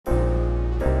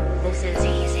This is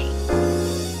easy.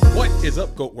 What is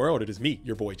up, GOAT World? It is me,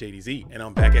 your boy JDZ, and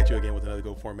I'm back at you again with another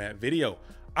GOAT Format video.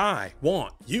 I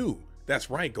want you.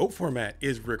 That's right, GOAT Format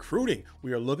is recruiting.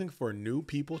 We are looking for new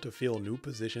people to fill new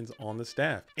positions on the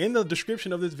staff. In the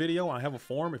description of this video, I have a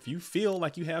form. If you feel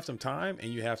like you have some time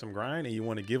and you have some grind and you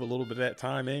want to give a little bit of that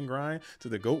time and grind to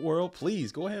the GOAT World,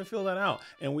 please go ahead and fill that out.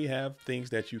 And we have things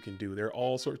that you can do. There are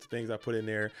all sorts of things I put in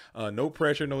there. No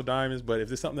pressure, no diamonds, but if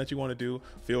there's something that you want to do,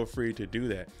 feel free to do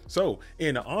that. So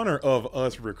in honor of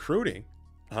us recruiting,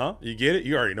 you get it?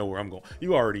 You already know where I'm going.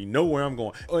 You already know where I'm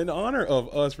going. In honor of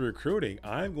us recruiting,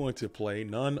 I'm going to play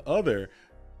none other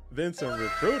than some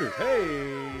recruiters.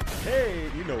 Hey,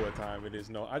 you know what time it is.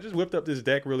 No, I just whipped up this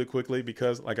deck really quickly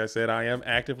because, like I said, I am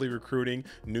actively recruiting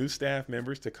new staff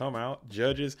members to come out,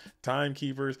 judges,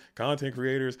 timekeepers, content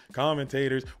creators,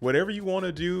 commentators, whatever you want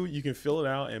to do, you can fill it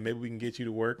out and maybe we can get you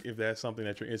to work if that's something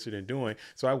that you're interested in doing.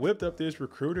 So I whipped up this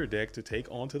recruiter deck to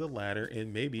take onto the ladder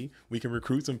and maybe we can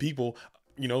recruit some people,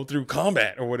 you know, through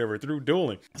combat or whatever, through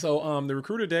dueling. So the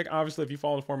recruiter deck, obviously, if you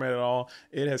follow the format at all,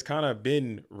 it has kind of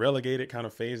been relegated, kind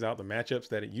of phased out. The matchups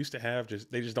that it used to have,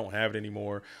 they just don't have it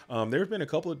anymore. There's been a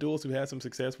couple of duels who had some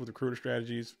success with recruiter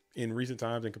strategies in recent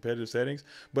times in competitive settings,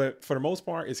 but for the most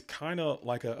part, it's kind of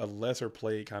like a lesser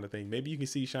played kind of thing. Maybe you can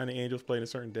see Shining Angels played in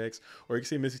certain decks, or you can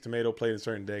see Mystic Tomato played in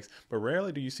certain decks, but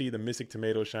rarely do you see the Mystic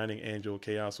Tomato, Shining Angel,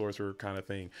 Chaos Sorcerer kind of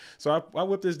thing. So I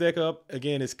whipped this deck up.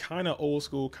 Again, it's kind of old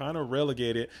school, kind of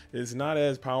relegated. It's not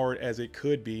as powered as it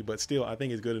could be, but still I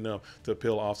think it's good enough to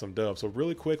peel off some dubs. So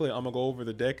really quickly, I'm gonna go over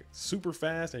the deck super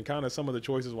fast and kind of some of the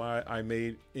choices why I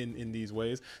made in these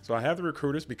ways. So I have the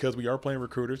recruiters because we are playing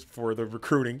recruiters for the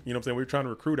recruiting, you know what I'm saying? We're trying to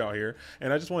recruit out here,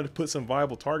 and I just wanted to put some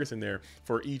viable targets in there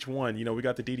for each one. You know, we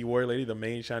got the DD Warrior Lady, the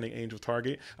main Shining Angel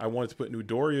target. I wanted to put New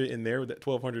Doria in there with that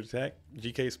 1200 attack,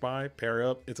 GK Spy, pair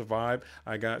up, it's a vibe.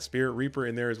 I got Spirit Reaper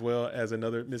in there as well as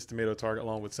another Mr. Tomato target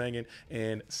along with Sangin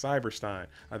and Cyberstein.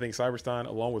 I think Cyberstein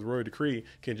along with Royal Decree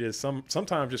can just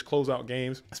sometimes just close out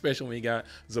games, especially when you got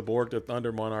Zaborg the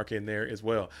Thunder Monarch in there as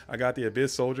well. I got the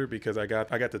Abyss Soldier because I got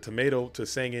the Tomato to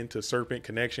Sangin to Serpent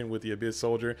connection with the Abyss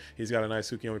Soldier. He's got a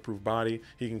nice Tsukiyomi proof body.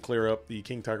 He can clear up the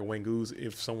King Tiger Wengus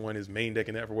if someone is main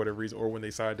decking that for whatever reason, or when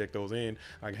they side deck those in,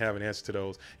 I can have an answer to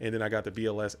those. And then I got the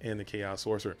BLS and the Chaos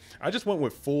Sorcerer. I just went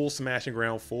with full Smashing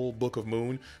Ground, full Book of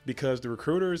Moon because the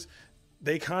recruiters,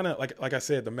 they kind of like I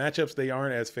said, the matchups, they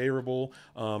aren't as favorable,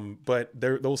 but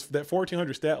that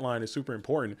 1400 stat line is super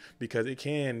important because it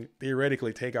can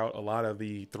theoretically take out a lot of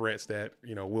the threats that,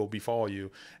 you know, will befall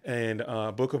you. And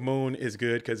Book of Moon is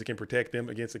good because it can protect them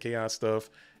against the chaos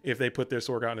stuff. If they put their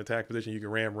Sorg out in attack position, you can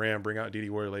ram, bring out DD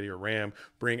Warrior Lady, or ram,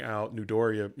 bring out New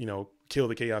Doria, you know, kill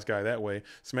the chaos guy that way.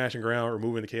 Smashing Ground,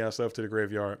 removing the chaos stuff to the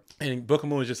graveyard. And Book of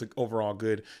Moon is just an overall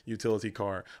good utility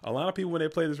card. A lot of people, when they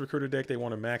play this recruiter deck, they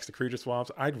want to max the creature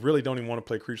swaps. I really don't even want to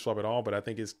play creature swap at all, but I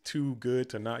think it's too good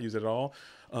to not use it at all.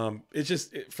 It's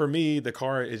just, for me, the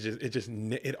card is just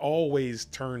it always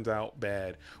turns out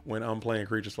bad when I'm playing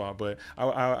creature swap. But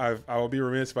I would be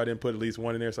remiss if I didn't put at least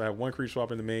one in there. So I have one creature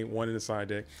swap in the main, one in the side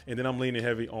deck, and then I'm leaning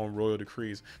heavy on Royal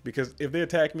Decrees because if they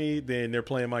attack me, then they're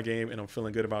playing my game, and I'm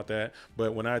feeling good about that.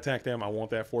 But when I attack them, I want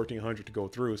that 1400 to go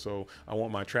through. So I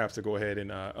want my traps to go ahead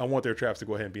and I want their traps to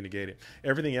go ahead and be negated.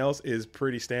 Everything else is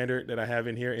pretty standard that I have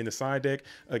in here in the side deck.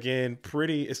 Again,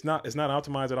 it's not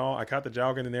optimized at all. I caught the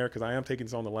Jalgan in there because I am taking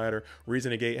this on the ladder.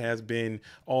 Reason Negate has been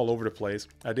all over the place.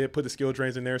 I did put the skill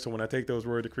drains in there, so when I take those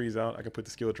Royal Decrees out, I can put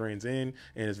the skill drains in,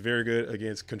 and it's very good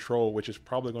against control, which is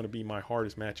probably going to be my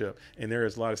hardest matchup. And there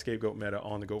is a lot of scapegoat meta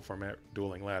on the GOAT Format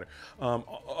dueling ladder.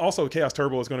 Also, Chaos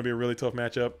Turbo is going to be a really tough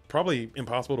matchup, probably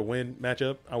impossible to win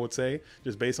matchup, I would say,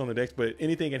 just based on the decks, but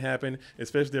anything can happen,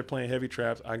 especially if they're playing heavy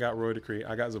traps. I got Royal Decree,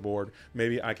 I got Zaborg.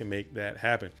 Maybe I can make that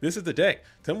happen. This is the deck.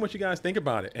 Tell me what you guys think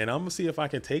about it, and I'm gonna see if I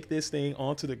can take this thing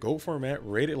onto the GOAT Format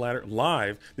rated ladder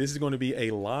live. This is going to be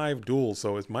a live duel,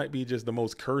 so it might be just the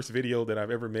most cursed video that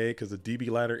I've ever made because the DB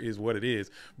ladder is what it is.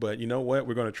 But you know what,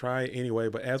 we're going to try it anyway.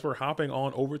 But as we're hopping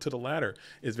on over to the ladder,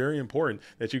 it's very important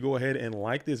that you go ahead and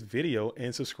like this video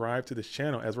and subscribe to this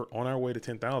channel as we're on our way to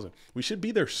 10,000. We should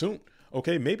be there soon.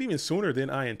 Okay, maybe even sooner than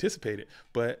I anticipated,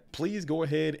 but please go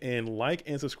ahead and like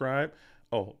and subscribe.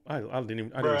 Oh, I didn't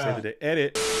even say today.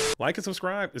 Edit, like and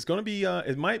subscribe. It's gonna be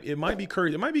it might be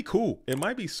crazy. It might be cool. It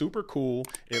might be super cool.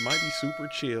 It might be super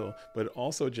chill, but it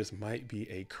also just might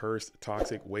be a cursed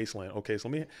toxic wasteland. Okay, so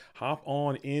let me hop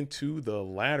on into the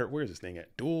ladder. Where's this thing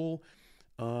at? Duel,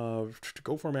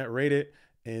 GOAT Format rated,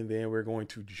 and then we're going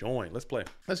to join. Let's play.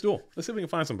 Let's duel. Let's see if we can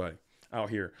find somebody out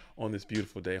here on this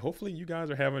beautiful day. Hopefully you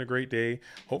guys are having a great day.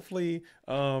 Hopefully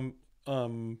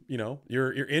you know,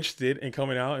 you're interested in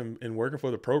coming out and working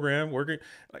for the program, working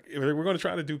like we're going to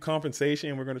try to do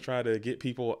compensation. We're going to try to get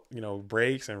people, you know,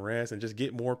 breaks and rest and just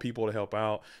get more people to help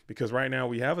out, because right now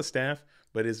we have a staff,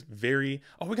 but it's very,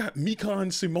 oh, we got Mekon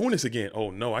Simonis again.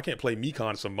 Oh no, I can't play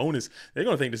Mekon Simonis. They're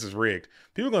going to think this is rigged.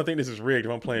 People are going to think this is rigged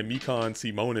if I'm playing Mekon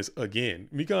Simonis again.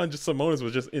 Mekon Simonis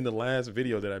was just in the last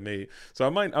video that I made. So I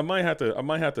might have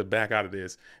to back out of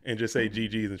this and just say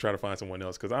GG's and try to find someone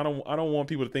else, because I don't want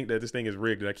people to think that this thing is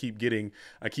rigged and I keep getting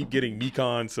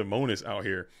Mekon Simonis out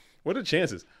here. What are the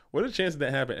chances? What are the chances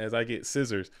that happen as I get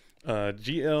scissors?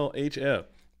 GLHF.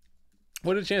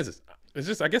 What are the chances? It's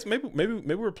just, I guess maybe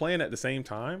we're playing at the same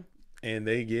time and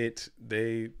they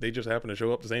just happen to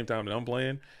show up the same time that I'm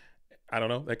playing. I don't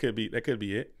know. That could be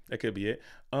it.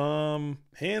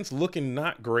 Hands looking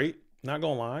not great. Not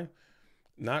gonna lie.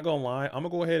 I'm gonna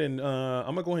go ahead and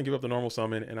give up the normal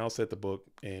summon, and I'll set the book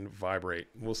and vibrate.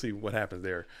 We'll see what happens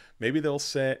there. Maybe they'll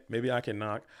set. Maybe I can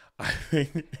knock. I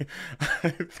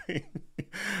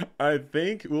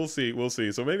think we'll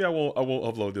see. So maybe I won't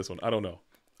upload this one. I don't know.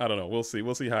 We'll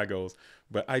see how it goes.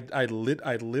 But I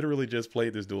literally just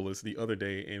played this Duelist the other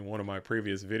day in one of my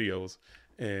previous videos,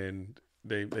 and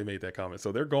they made that comment.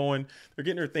 So they're getting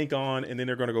their think on, and then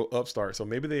they're going to go upstart. So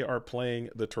maybe they are playing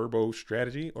the turbo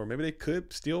strategy, or maybe they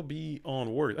could still be on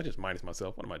Warriors. I just minus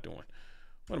myself. What am I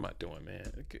doing,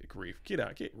 man? Good grief. Get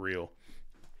out. Get real.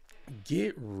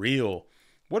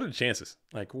 What are the chances?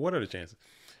 Like, what are the chances?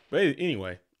 But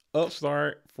anyway,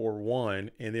 upstart for one,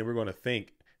 and then we're going to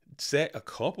set a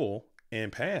couple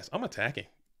and pass. I'm attacking.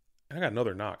 I got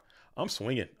another knock. I'm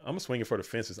swinging for the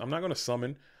fences. I'm not going to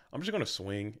summon. I'm just going to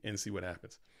swing and see what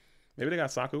happens. Maybe they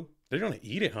got Saku. They're going to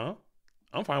eat it, huh?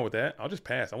 I'm fine with that. I'll just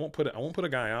pass. I won't put a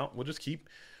guy out. We'll just keep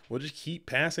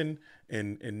passing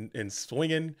and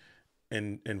swinging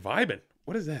and vibing.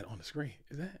 What is that on the screen?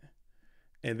 Is that?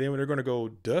 And then when they're going to go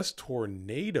Dust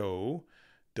Tornado,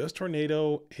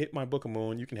 hit my Book of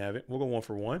Moon. You can have it. We'll go 1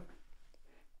 for 1.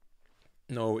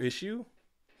 No issue.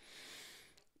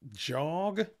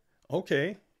 Jog.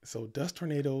 Okay. So Dust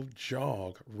Tornado,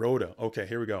 Jog, Rhoda. Okay,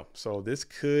 here we go. So this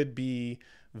could be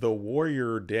the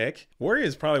Warrior deck. Warrior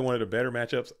is probably one of the better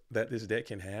matchups that this deck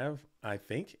can have, I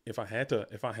think. If I had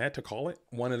to call it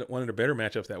one of the better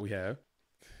matchups that we have.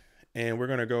 And we're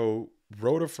gonna go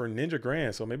Rhoda for Ninja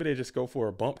Grand. So maybe they just go for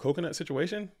a bump coconut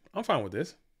situation. I'm fine with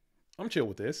this. I'm chill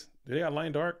with this. They got light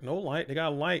and dark, no light. They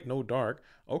got light, no dark.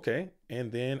 Okay,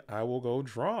 and then I will go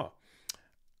draw.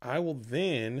 I will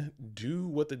then do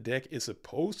what the deck is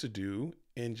supposed to do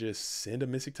and just send a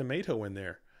Mystic Tomato in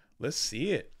there. Let's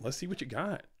see it. Let's see what you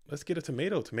got. Let's get a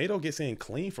tomato. Tomato gets in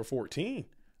clean for 14.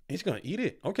 He's going to eat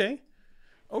it. Okay.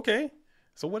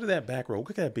 So what is that back row? What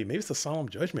could that be? Maybe it's a Solemn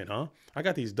Judgment, huh? I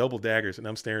got these double daggers and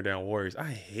I'm staring down Warriors.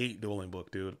 I hate Dueling Book,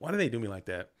 dude. Why do they do me like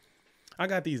that? I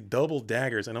got these double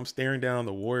daggers and I'm staring down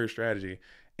the Warrior strategy,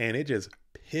 and it just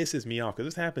pisses me off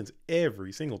because this happens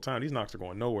every single time. These knocks are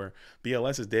going nowhere.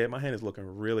 BLS is dead. My hand is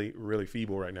looking really, really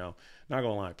feeble right now. Not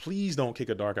gonna lie. Please don't kick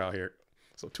a dark out here.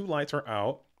 So 2 lights are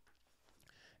out.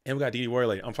 And we got DD Warrior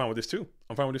Lady. I'm fine with this too.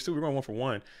 We're going 1 for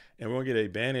 1. And we're gonna get a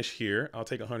banish here. I'll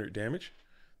take 100 damage.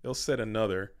 They'll set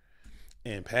another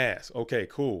and pass. Okay,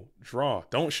 cool. Draw.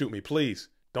 Don't shoot me, please.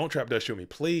 Don't trap dust shoot me.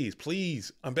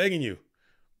 Please. I'm begging you.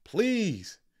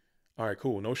 Please. All right,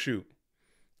 cool. No shoot.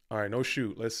 All right, no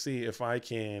shoot. Let's see if I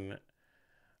can.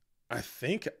 I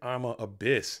think I'm a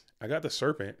Abyss. I got the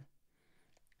Serpent.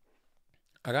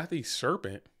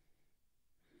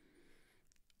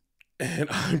 And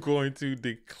I'm going to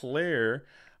declare.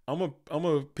 I'm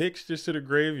a pitch this to the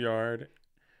graveyard,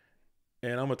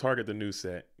 and I'm gonna target the new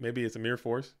set. Maybe it's a Mirror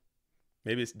Force.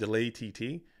 Maybe it's Delayed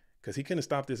TT, because he couldn't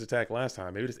stop this attack last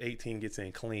time. Maybe this 18 gets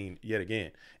in clean yet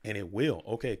again, and it will.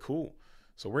 Okay, cool.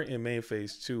 So we're in main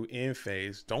phase 2, end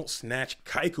phase. Don't snatch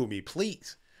Kaiku me,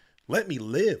 please. Let me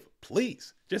live,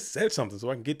 please. Just set something so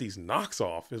I can get these knocks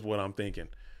off is what I'm thinking.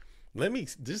 Let me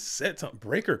just set something.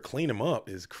 Breaker, clean him up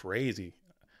is crazy.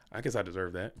 I guess I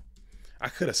deserve that. I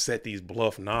could have set these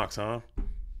bluff knocks, huh?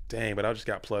 Dang, but I just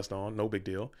got plussed on. No big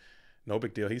deal.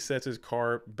 He sets his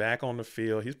card back on the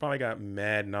field. He's probably got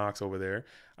mad knocks over there.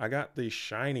 I got the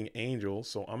Shining Angel,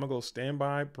 so I'm going to go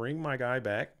standby, bring my guy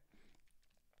back.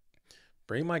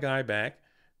 Man,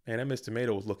 that Miss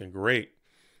Tomato was looking great.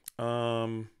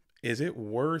 Is it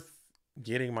worth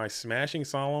getting my Smashing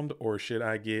Solemn, or should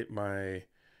I get my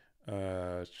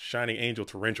Shining Angel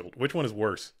Torrential? Which one is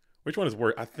worse?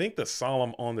 I think the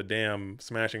Solemn on the damn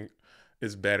Smashing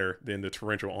is better than the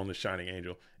Torrential on the Shining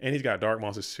Angel. And he's got Dark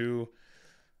Monsters too.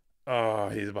 Oh,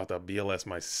 he's about to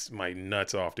BLS my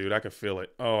nuts off, dude. I can feel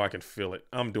it. Oh, I can feel it.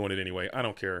 I'm doing it anyway. I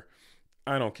don't care.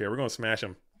 We're going to smash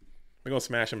him. We're gonna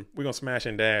smash him. We're gonna smash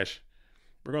and dash.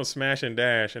 We're gonna smash and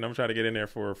dash, and I'm trying to get in there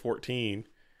for 14.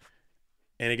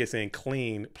 And it gets in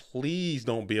clean. Please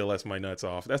don't BLS my nuts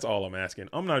off. That's all I'm asking.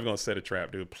 I'm not even gonna set a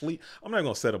trap, dude. Please, I'm not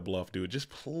gonna set a bluff, dude. Just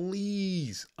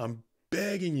please, I'm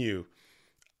begging you.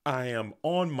 I am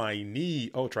on my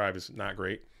knee. Oh, tribe is not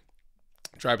great.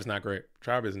 Tribe is not great.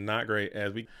 Tribe is not great.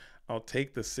 I'll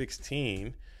take the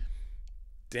 16.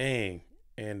 Dang.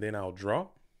 And then I'll draw.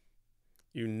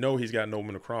 You know he's got no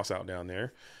one to cross out down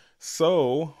there.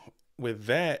 So with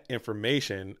that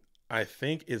information, I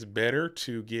think it's better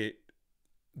to get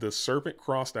the serpent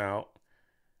crossed out.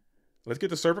 Let's get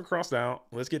the serpent crossed out.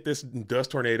 Let's get this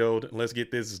dust tornadoed. Let's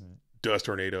get this dust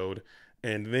tornadoed.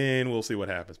 And then we'll see what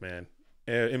happens, man.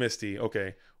 MST.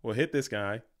 Okay. We'll hit this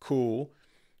guy. Cool.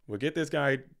 We'll get this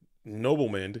guy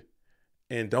nobleman.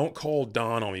 And don't call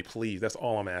Don on me, please. That's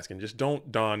all I'm asking. Just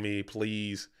don't Don me,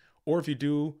 please. Or if you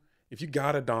do, if you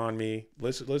gotta Don me,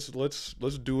 let's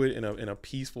do it in a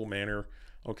peaceful manner.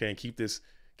 Okay, and keep this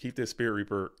Spirit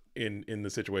Reaper in the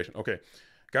situation. Okay.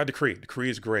 Got Decree. Decree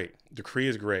is great. Decree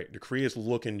is great. Decree is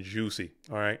looking juicy.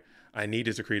 All right. I need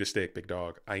this Decree to stick, big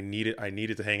dog. I need it. I need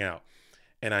it to hang out.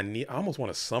 And I almost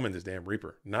want to summon this damn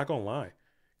Reaper. Not gonna lie.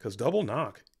 Because double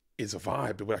knock is a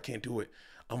vibe, but I can't do it.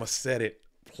 I'm gonna set it.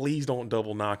 Please don't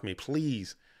double knock me.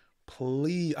 Please.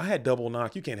 Please. I had double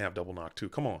knock. You can't have double knock too.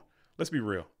 Come on. Let's be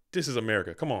real. This is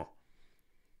America. Come on.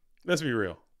 Let's be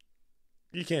real.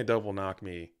 You can't double knock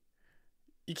me.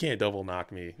 You can't double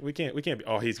knock me. We can't be.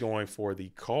 Oh, he's going for the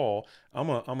call. I'm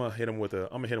gonna hit him with this.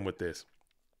 I'm gonna hit him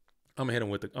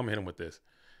with this.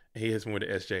 And he hits me with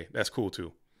the SJ. That's cool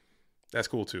too. That's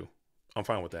cool too. I'm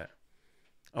fine with that.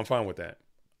 I'm fine with that.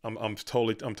 I'm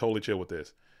totally chill with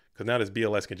this. Because now this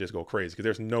BLS can just go crazy. Because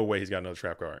there's no way he's got another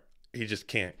trap card. He just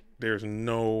can't. There's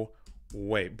no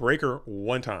way. Breaker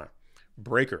one time.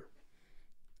 Breaker.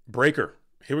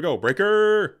 Here we go.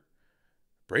 Breaker.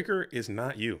 Breaker is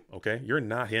not you, okay? You're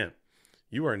not him.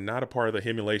 You are not a part of the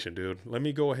emulation, dude. Let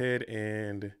me go ahead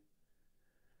and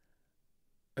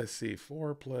let's see.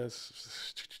 4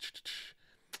 plus.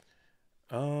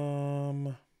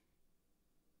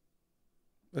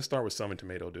 Let's start with Summon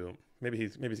Tomato, dude. Maybe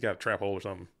he's got a trap hole or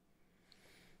something.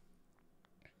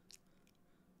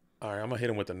 All right, I'm gonna hit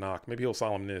him with the knock. Maybe he'll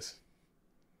solemn this.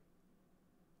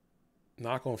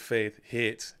 Knock on Faith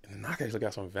hits, and the knock actually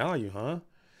got some value, huh?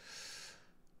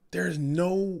 There's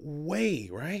no way,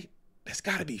 right? That's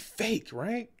got to be fake,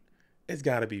 right? It's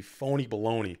got to be phony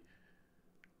baloney.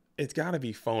 It's got to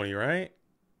be phony, right?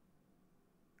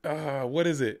 What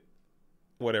is it?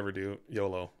 Whatever, dude.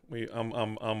 YOLO.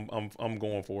 I'm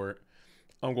going for it.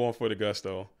 I'm going for the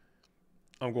gusto.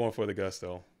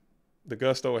 The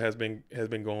gusto has been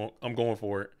going. I'm going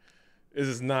for it. This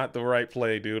is not the right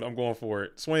play, dude. I'm going for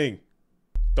it. Swing.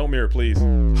 Don't mirror, please.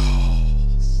 Oh,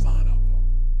 son of a.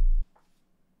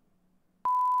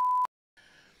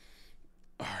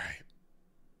 All right.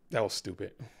 That was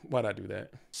stupid. Why'd I do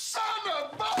that? Son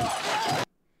of a.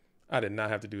 I did not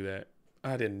have to do that.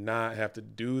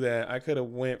 I could have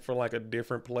went for like a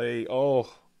different play. Oh,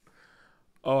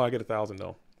 I get 1,000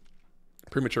 though.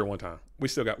 Premature one time. We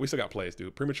still got plays,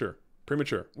 dude. Premature.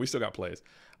 We still got plays.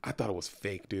 I thought it was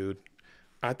fake, dude.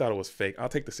 I'll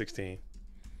take the 16.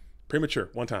 Premature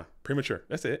one time. Premature.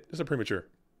 That's it. It's a premature.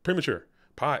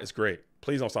 Pot is great.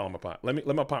 Please don't solve my pot. Let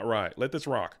my pot ride. Let this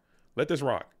rock.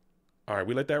 All right,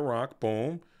 we let that rock.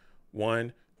 Boom.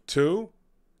 1, 2.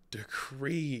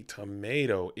 Decree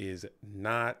Tomato is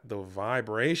not the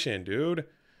vibration, dude.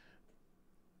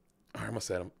 All right, I'm gonna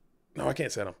set him. No, I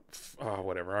can't set him. Oh,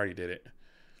 whatever. I already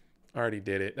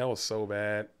did it. That was so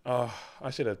bad. Oh,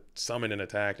 I should have summoned and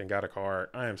attacked and got a card.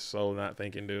 I am so not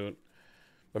thinking, dude.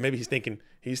 But maybe he's thinking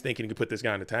he could put this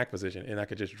guy in attack position and I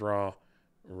could just draw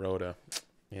Rhoda.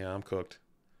 Yeah, I'm cooked.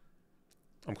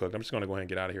 I'm just gonna go ahead and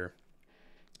get out of here.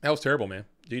 That was terrible, man.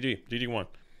 GG1.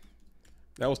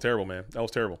 That was terrible, man. That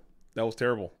was terrible.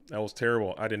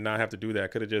 I did not have to do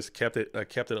that. Could have just kept it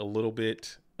a little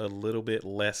bit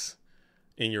less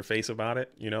in your face about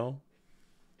it, you know?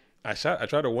 I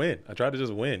tried to win. I tried to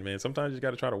just win, man. Sometimes you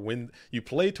got to try to win. You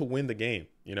play to win the game,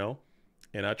 you know?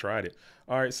 And I tried it.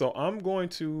 All right, so I'm going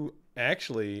to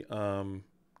actually going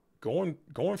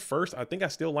first. I think I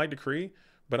still like Decree,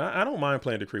 but I don't mind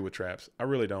playing Decree with traps. I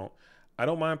really don't. I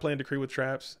don't mind playing Decree with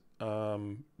traps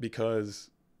because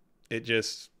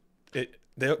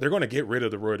they're going to get rid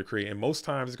of the Royal Decree, and most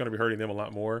times it's going to be hurting them a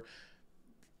lot more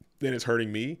than it's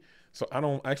hurting me. So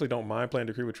I actually don't mind playing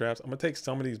Decree with traps. I'm gonna take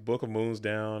some of these Book of Moons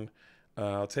down.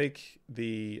 I'll take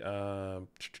the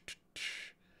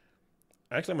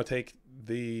actually I'm gonna take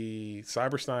the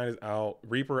Cyberstein is out.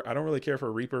 Reaper. I don't really care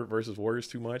for Reaper versus Warriors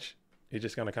too much. He's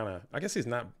just gonna kind of. I guess he's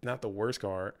not the worst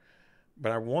card,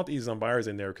 but I want these Zombiers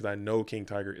in there because I know King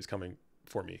Tiger is coming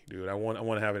for me, dude. I want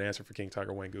to have an answer for King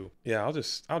Tiger Wangu. Yeah, I'll do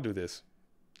this.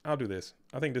 I'll do this.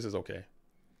 I think this is okay.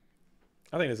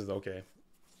 I think this is okay.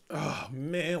 Oh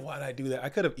man, why did I do that? I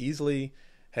could have easily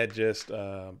had just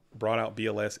brought out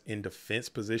BLS in defense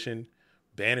position,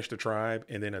 banished the tribe,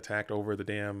 and then attacked over the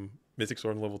damn Mystic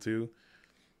Sword in level 2,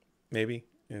 maybe,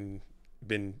 and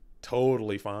been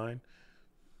totally fine.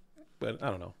 But I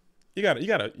don't know. You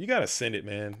gotta send it,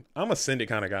 man. I'm a send it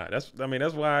kind of guy. That's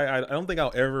why I don't think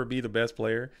I'll ever be the best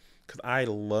player, because I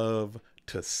love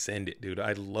to send it, dude.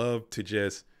 I love to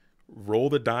just roll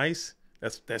the dice.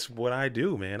 That's what I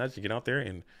do, man. I just get out there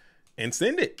and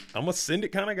send it. I'm a send it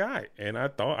kind of guy. And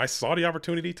I saw the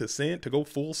opportunity to go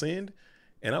full send,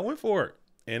 and I went for it.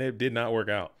 And it did not work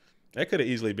out. That could have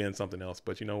easily been something else,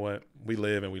 but you know what? We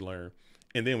live and we learn.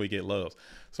 And then we get loves.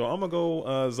 So I'm going to go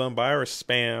Zombira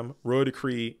spam, Royal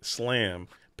Decree, slam,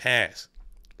 pass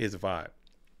is the vibe.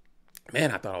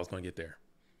 Man, I thought I was going to get there.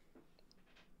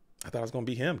 I thought I was going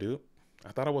to be him, dude.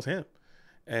 I thought I was him.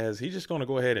 As he's just going to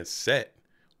go ahead and set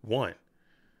one.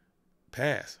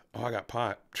 Pass. Oh, I got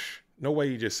pot. No way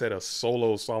you just set a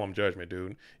solo solemn judgment,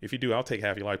 dude. If you do, I'll take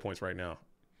half your life points right now.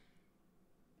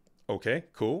 Okay,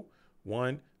 cool.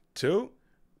 1, 2.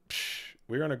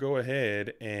 We're going to go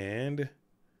ahead and...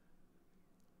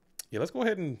 Yeah, let's go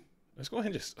ahead and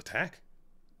just attack.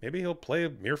 Maybe he'll play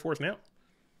Mirror Force now.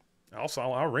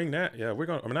 I'll ring that. Yeah,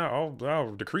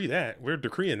 I'll decree that. We're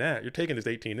decreeing that. You're taking this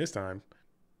 18 this time,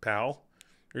 pal.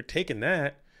 You're taking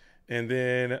that. And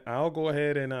then I'll go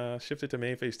ahead and shift it to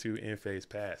main phase 2, in phase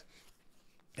pass.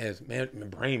 As man,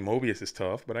 brain Mobius is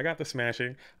tough, but I got the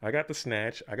smashing, I got the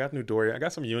snatch, I got Newdoria, I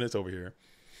got some units over here.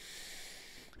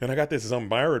 And I got this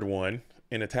Zombirid one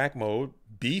in attack mode,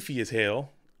 beefy as hell.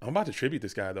 I'm about to tribute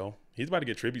this guy though. He's about to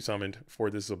get tribute summoned for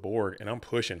this Zaborg, and I'm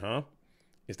pushing, huh?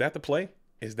 Is that the play?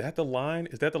 Is that the line?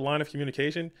 Is that the line of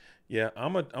communication? Yeah,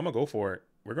 I'm gonna go for it.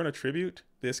 We're gonna tribute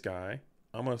this guy.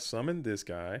 I'm gonna summon this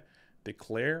guy,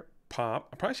 declare pop.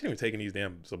 I probably shouldn't even taking these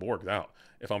damn Zaborgs out,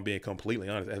 if I'm being completely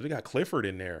honest. As we got Clifford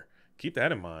in there. Keep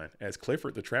that in mind. As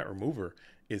Clifford, the trap remover,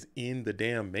 is in the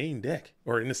damn main deck,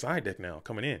 or in the side deck now,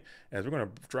 coming in. As we're going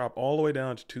to drop all the way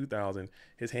down to 2,000.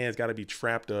 His hand's got to be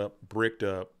trapped up, bricked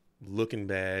up, looking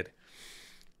bad.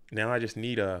 Now I just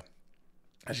need him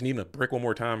to brick one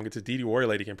more time and get this DD Warrior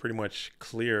Lady can pretty much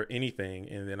clear anything,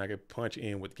 and then I can punch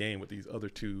in with game with these other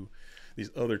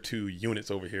two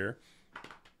units over here.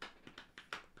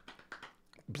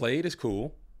 Blade is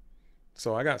cool.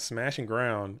 So I got smashing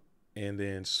ground and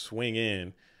then swing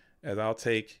in as I'll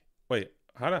take. Wait,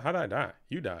 how did I die?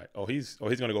 You died. Oh, he's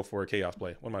gonna go for a chaos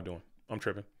play. What am I doing? I'm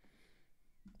tripping.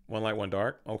 One light, one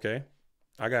dark. Okay.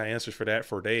 I got answers for that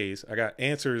for days. I got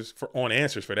answers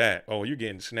for that. Oh, you're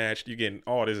getting snatched. You're getting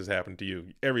all this is happening to you.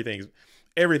 Everything's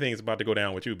about to go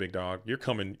down with you, big dog. You're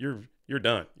coming. You're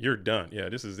done. You're done. Yeah,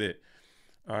 this is it.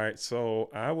 All right. So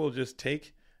I will just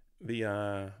take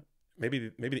the maybe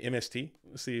the MST.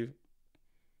 Let's see.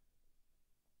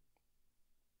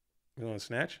 You want to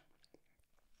snatch?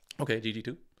 Okay,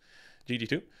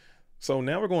 GG2. So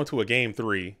now we're going to a game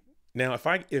 3. Now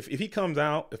if he comes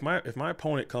out, if my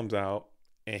opponent comes out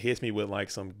and hits me with like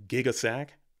some giga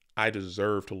sack, I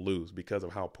deserve to lose because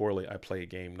of how poorly I played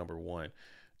game number 1.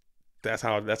 That's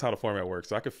how the format works.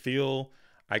 So I could feel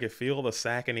the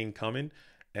sacking coming.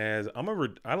 As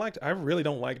I really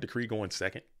don't like Decree going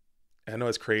second. I know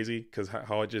it's crazy because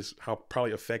how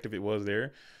probably effective it was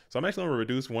there. So I'm actually going to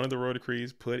reduce one of the Royal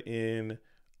Decrees, put in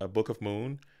a Book of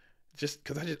Moon, just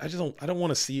because I don't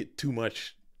want to see it too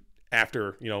much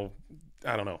after, you know,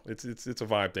 I don't know. It's a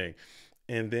vibe thing.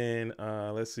 And then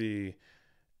let's see,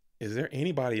 is there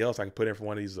anybody else I can put in for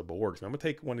one of these Zaborgs? I'm gonna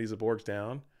take one of these Zaborgs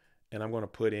down, and I'm gonna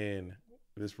put in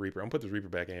this Reaper. I'm gonna put this Reaper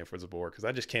back in for Zaborg because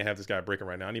I just can't have this guy breaking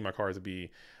right now. I need my cards to be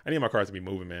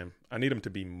moving, man. I need them to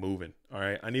be moving. All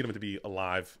right, I need them to be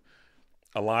alive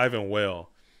and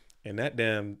well. And that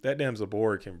damn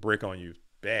Zaborg can brick on you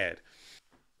bad.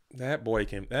 That boy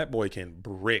can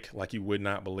brick like you would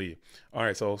not believe. All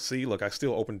right, so see, look, I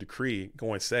still opened Decree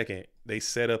going second. They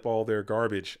set up all their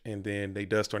garbage and then they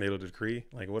dust Tornado Decree.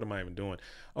 Like, what am I even doing?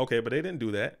 Okay, but they didn't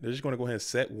do that. They're just going to go ahead and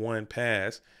set one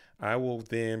pass. I will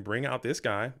then bring out this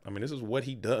guy. I mean, this is what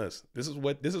he does. This is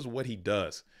what he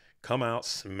does. Come out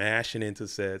smashing into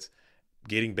sets,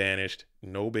 getting banished,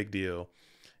 no big deal.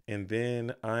 And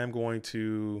then I'm gonna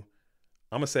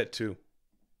set 2.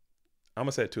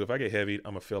 If I get heavy,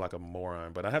 I'm gonna feel like a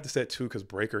moron. But I have to set 2 because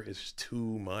Breaker is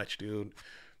too much, dude.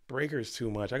 Breaker is too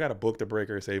much. I gotta book the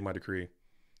Breaker and save my Decree.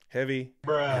 Heavy,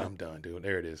 and I'm done, dude.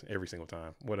 There it is, every single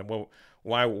time.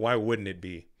 Why wouldn't it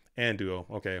be? And duo.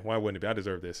 Okay, why wouldn't it be? I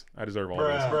deserve this. I deserve all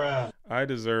this. I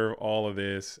deserve all of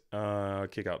this.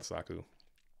 Kick out the Saku.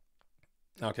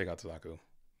 I'll kick out the Saku.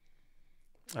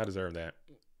 I deserve that.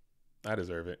 I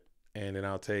deserve it. And then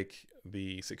I'll take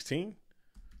the 16.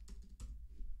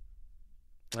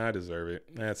 I deserve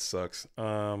it. That sucks.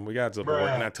 We got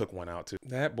Zabor, and I took one out too.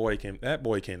 That boy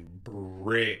can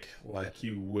brick like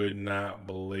you would not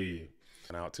believe.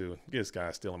 Out too. This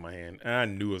guy's still in my hand. I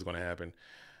knew it was gonna happen.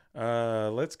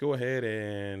 Let's go ahead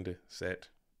and set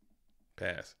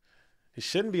pass. He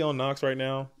shouldn't be on Nox right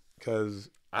now because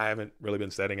I haven't really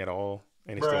been setting at all.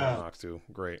 And he's still on Nox too.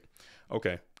 Great.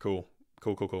 Okay, cool.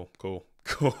 Cool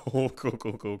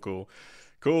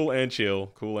and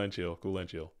chill.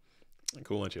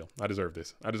 I deserve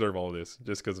this. I deserve all of this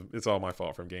just because it's all my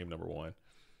fault from game number 1.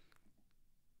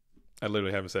 I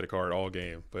literally haven't set a card all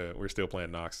game, but we're still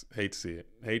playing Nox. Hate to see it.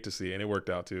 And it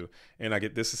worked out too. And I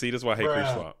get this. See, this is why I hate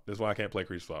creature swap. This is why I can't play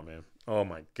creature swap, man. Oh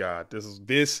my god.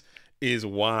 This is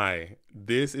why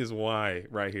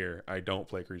right here I don't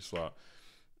play creature swap.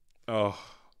 Oh,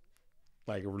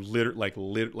 like literally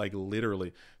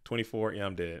 24. Yeah,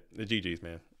 I'm dead. The GGs,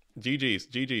 man. GGs.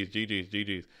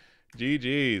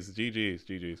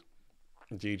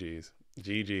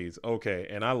 Okay,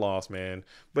 and I lost, man.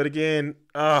 But again,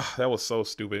 that was so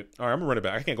stupid. All right, I'm gonna run it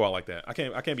back. I can't go out like that. I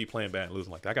can't be playing bad and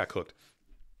losing like that. I got cooked.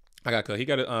 He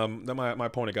got it. My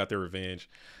opponent got their revenge.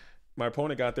 And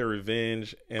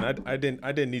I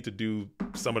didn't need to do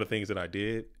some of the things that I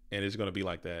did, and it's gonna be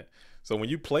like that. So when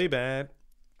you play bad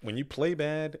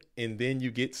and then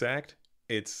you get sacked,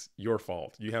 it's your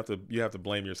fault. You have to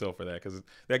blame yourself for that, because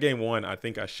that game 1, I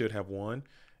think I should have won,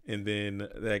 and then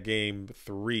that game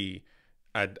 3,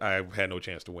 I had no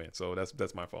chance to win. So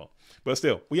that's my fault. But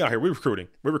still, we out here. We're recruiting,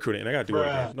 and I got duo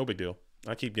again. No big deal.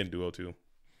 I keep getting duo too.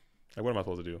 Like, what am I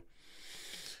supposed to do?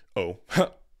 Oh,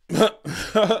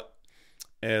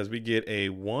 as we get a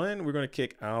 1, we're gonna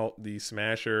kick out the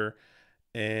Smasher,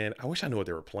 and I wish I knew what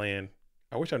they were playing.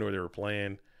 I'm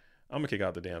gonna kick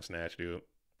out the damn Snatch, dude.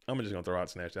 I'm just gonna throw out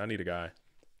Snatch. I need a guy.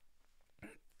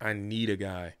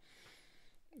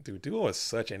 Dude, Duo is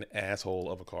such an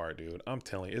asshole of a card, dude. I'm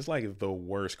telling you, it's like the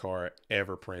worst card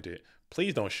ever printed.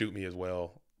 Please don't shoot me as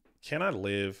well. Can I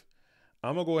live?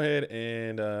 I'm gonna go ahead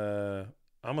and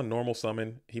I'm a normal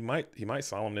summon. He might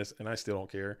solemn this, and I still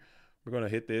don't care. We're gonna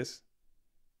hit this.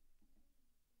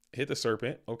 Hit the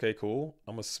Serpent. Okay, cool.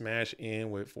 I'm gonna smash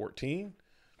in with 14.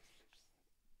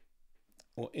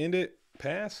 We'll end it.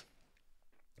 Pass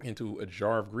into a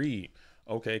Jar of Greed.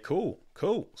 Okay, cool.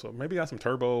 So maybe got some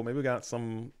turbo. Maybe we got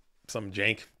some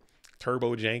jank,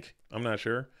 turbo jank. I'm not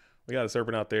sure. We got a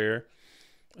Serpent out there.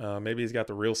 Maybe he's got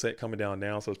the real set coming down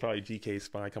now. So it's probably GK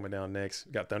Spy coming down next.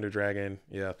 We got Thunder Dragon.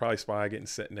 Yeah, probably Spy getting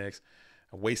set next.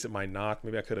 I wasted my knock.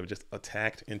 Maybe I could have just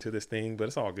attacked into this thing, but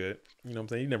it's all good. You know what I'm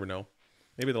saying? You never know.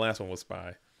 Maybe the last one was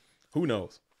Spy. Who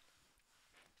knows?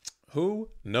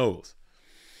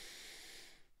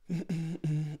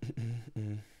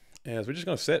 As we're just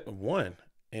gonna set 1,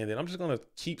 and then I'm just gonna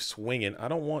keep swinging. I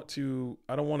don't want to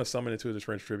summon into the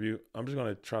French Tribute. I'm just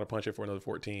gonna try to punch it for another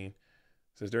 14,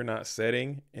 since they're not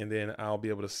setting, and then I'll be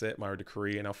able to set my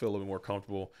decree, and I'll feel a little bit more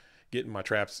comfortable getting my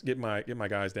traps, get my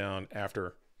guys down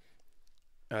after.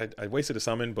 I wasted a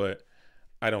summon, but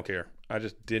I don't care. I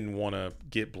just didn't want to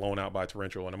get blown out by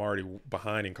Torrential, and I'm already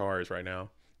behind in cards right now.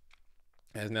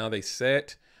 As now they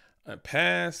set.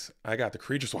 Pass. I got the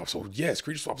creature swap. So yes,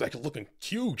 creature swap's actually looking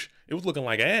huge. It was looking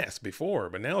like ass before,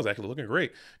 but now it's actually looking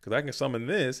great, because I can summon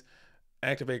this,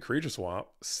 activate creature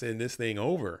swap, send this thing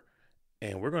over,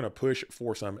 and we're going to push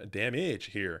for some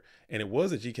damage here. And it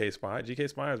was a GK Spy. GK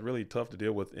Spy is really tough to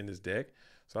deal with in this deck.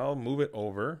 So I'll move it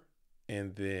over,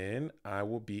 and then I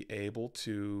will be able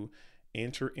to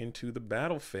enter into the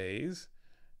battle phase.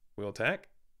 We'll attack.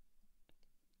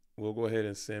 We'll go ahead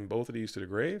and send both of these to the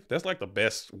grave. That's like the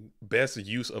best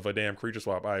use of a damn creature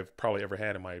swap I've probably ever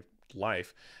had in my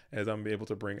life, as I'm able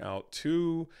to bring out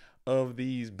 2 of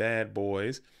these bad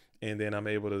boys, and then I'm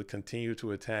able to continue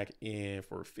to attack in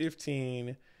for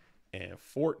 15 and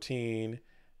 14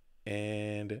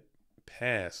 and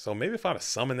pass. So maybe if I'd have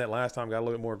summoned that last time, got a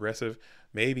little bit more aggressive,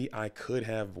 maybe I could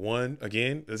have won.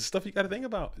 Again, this is stuff you got to think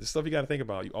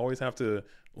about. You always have to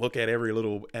look at every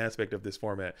little aspect of this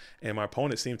format. And my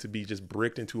opponent seemed to be just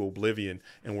bricked into oblivion,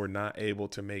 and we're not able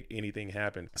to make anything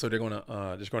happen. So they're going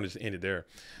to just end it there.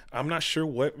 I'm not sure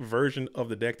what version of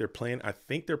the deck they're playing. I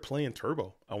think they're playing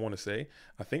Turbo. I want to say.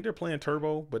 I think they're playing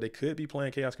Turbo, but they could be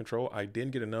playing Chaos Control. I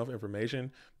didn't get enough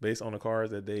information based on the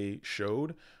cards that they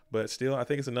showed. But still, I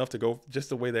think it's enough to go, just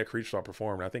the way that creature swap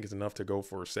performed. I think it's enough to go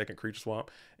for a second creature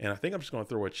swap. And I think I'm just going to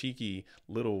throw a cheeky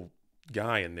little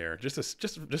guy in there, just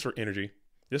for energy.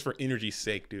 Just for energy's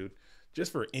sake, dude.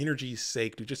 Just for energy's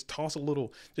sake, dude. Just toss a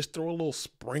little, just throw a little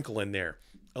sprinkle in there.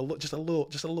 Just a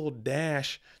little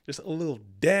dash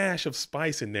of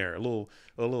spice in there. A little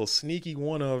sneaky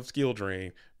one of skill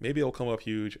drain. Maybe it'll come up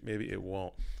huge. Maybe it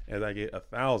won't. As I get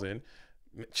 1,000,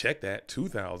 check that,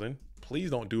 2,000. Please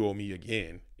don't duo me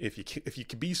again. If you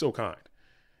could be so kind.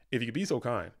 If you could be so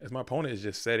kind. As my opponent is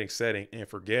just setting, and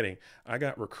forgetting. I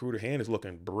got recruiter hand is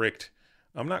looking bricked.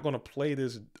 I'm not going to play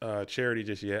this charity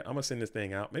just yet. I'm going to send this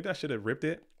thing out. Maybe I should have ripped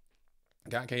it.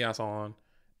 Got chaos on.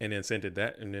 And then sent it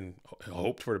that, and then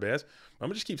hoped for the best. I'm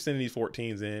gonna just keep sending these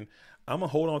 14s in. I'm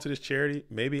gonna hold on to this charity.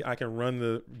 Maybe I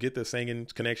can get the singing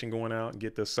connection going out and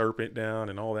get the serpent down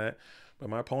and all that.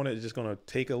 But my opponent is just gonna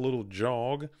take a little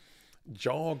jog up,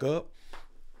 jog up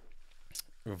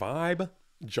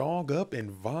and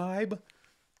vibe.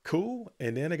 Cool.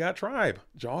 And then I got tribe.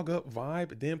 Jog up,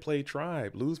 vibe, then play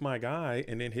tribe. Lose my guy,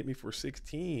 and then hit me for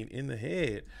 16 in the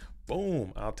head.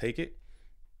 Boom. I'll take it.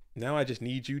 Now I just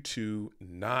need you to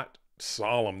not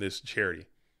solemn this charity.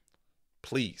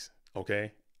 Please,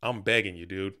 okay? I'm begging you,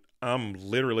 dude. I'm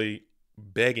literally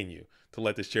begging you to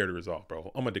let this charity resolve, bro.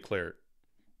 I'm going to declare it.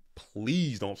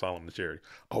 Please don't solemn the charity.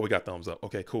 Oh, we got thumbs up.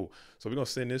 Okay, cool. So we're going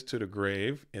to send this to the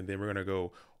grave, and then we're going to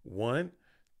go 1,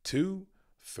 2,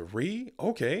 3.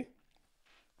 Okay.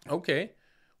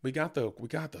 We got the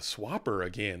swapper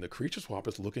again. The creature swap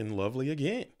is looking lovely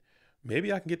again.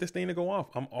 Maybe I can get this thing to go off.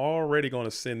 I'm already going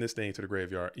to send this thing to the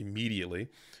graveyard immediately.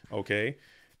 Okay.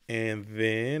 And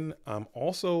then I'm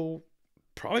also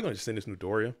probably going to send this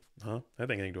Newdoria. That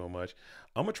thing ain't doing much.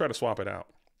 I'm going to try to swap it out.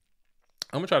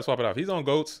 If he's on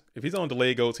goats, if he's on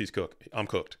delayed goats, he's cooked. I'm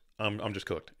cooked. I'm just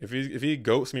cooked. If he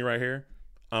goats me right here,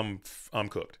 I'm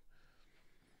cooked.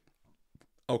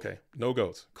 Okay. No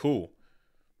goats. Cool.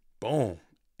 Boom.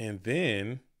 And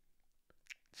then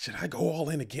should I go all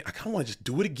in again? I kind of want to just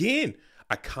do it again.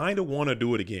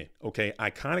 Okay.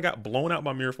 I kind of got blown out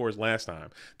by Mirror Force last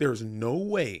time. There's no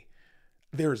way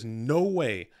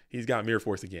he's got Mirror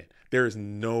Force again. There's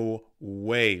no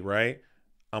way, right?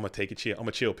 I'm going to take a chill. I'm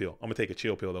a chill pill. I'm going to take a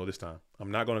chill pill though this time.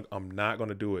 I'm not going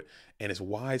to do it. And it's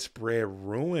widespread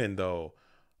ruin though.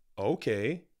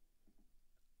 Okay.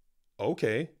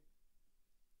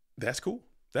 That's cool.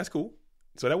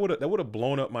 So that would have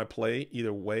blown up my play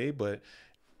either way, but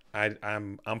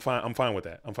I'm fine. I'm fine with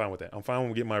that. I'm fine with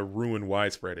getting my ruin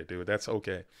widespreaded, dude. That's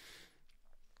okay.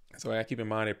 So I gotta keep in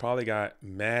mind, they probably got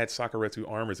mad Sakuretsu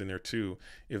armors in there too,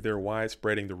 if they're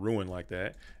widespreading the ruin like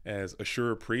that. As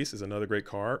Ashura Priest is another great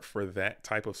card for that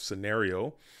type of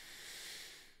scenario.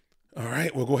 All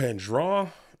right, we'll go ahead and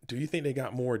draw. Do you think they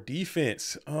got more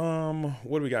defense?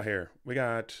 What do we got here? We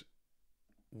got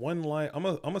one line. I'm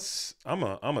a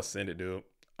send it, dude.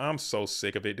 I'm so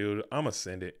sick of it, dude. I'm going to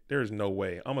send it. There's no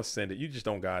way. I'm going to send it. You just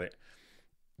don't got it.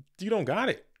 You don't got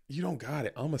it. I'm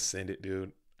going to send it,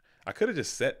 dude. I could have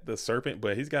just set the serpent,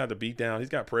 but he's got the beat down. He's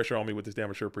got pressure on me with this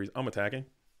damn Ashura Priest. I'm attacking.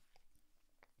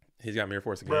 He's got Mirror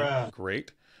Force again. Bruh.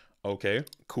 Great. Okay.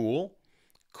 Cool.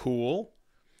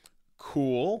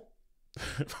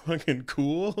 Fucking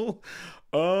cool.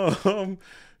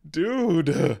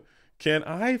 Dude. Can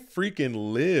I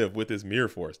freaking live with this Mirror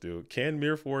Force, dude? Can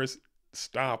Mirror Force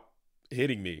stop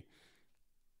hitting me?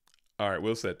 All right,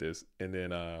 we'll set this and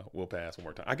then we'll pass one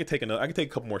more time. I can take a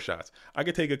couple more shots. I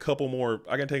can take a couple more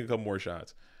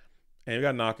shots. And we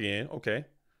got knock in. Okay.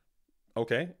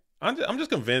 I'm just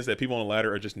convinced that people on the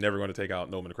ladder are just never going to take out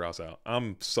Noman the Kraus out.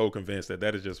 I'm so convinced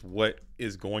that is just what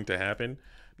is going to happen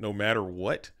no matter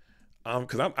what.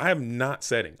 Because I am not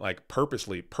setting, like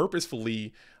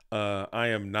purposefully, I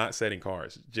am not setting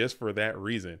cards just for that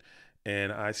reason.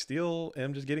 And I still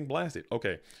am just getting blasted.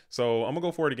 Okay, so I'm going to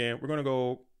go for it again. We're going to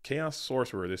go Chaos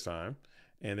Sorcerer this time.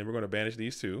 And then we're going to banish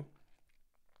these two.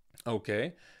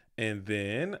 Okay, and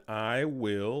then I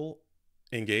will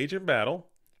engage in battle.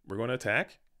 We're going to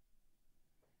attack.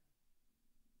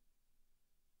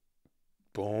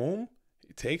 Boom.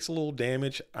 It takes a little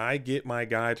damage. I get my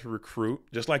guy to recruit,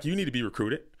 just like you need to be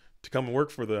recruited to come and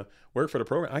work for the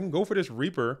program. I can go for this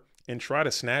Reaper and try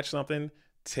to snatch something,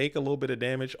 take a little bit of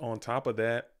damage on top of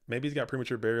that. Maybe he's got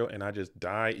premature burial and I just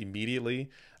die immediately.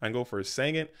 I can go for a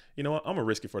Sangin. You know what? I'm a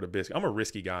risky for the biscuit. I'm a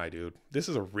risky guy, dude.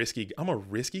 I'm a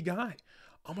risky guy.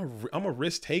 I'm a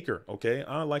risk taker. Okay.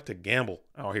 I like to gamble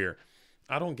out here.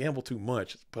 I don't gamble too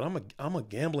much, but I'm a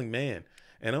gambling man.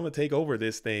 And I'm going to take over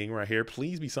this thing right here.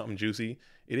 Please be something juicy.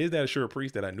 It is that Ashura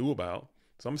Priest that I knew about.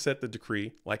 So I'm going to set the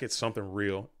decree like it's something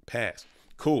real. Pass.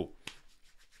 Cool.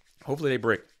 Hopefully they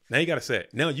break. Now you got to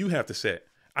set. Now you have to set.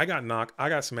 I got knock. I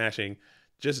got smashing.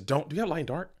 Just don't. Do you have Light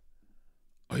Dart?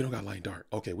 Oh, you don't got Light Dart.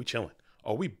 Okay, we chilling.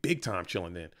 Oh, we big time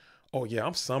chilling then. Oh yeah,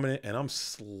 I'm summoning and I'm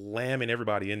slamming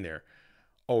everybody in there.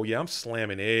 Oh yeah, I'm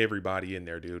slamming everybody in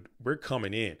there, dude. We're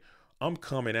coming in. I'm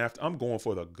coming after. I'm going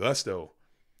for the gusto,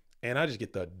 and I just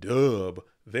get the dub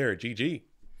there. GG,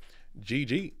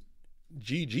 GG,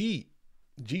 GG,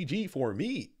 GG for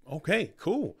me. Okay,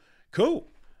 cool, cool.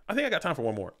 I think I got time for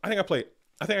one more. I think I play.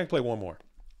 I think I can play one more.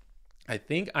 I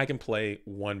think I can play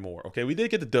one more. Okay, we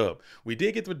did get the dub. We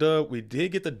did get the dub. We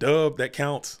did get the dub. That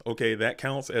counts. Okay, that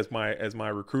counts as my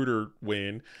recruiter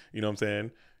win. You know what I'm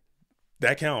saying?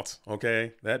 That counts.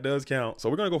 Okay, that does count. So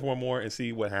we're gonna go for one more and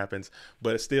see what happens.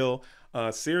 But still,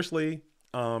 seriously,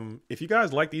 if you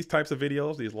guys like these types of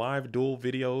videos, these live duel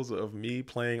videos of me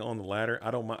playing on the ladder, I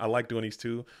don't mind. I like doing these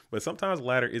too. But sometimes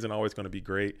ladder isn't always going to be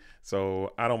great.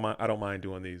 So I don't mind. I don't mind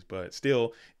doing these. But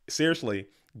still, seriously,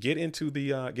 get into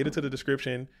the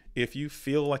description if you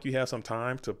feel like you have some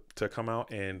time to come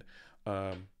out and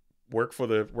work for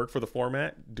the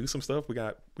format. Do some stuff. We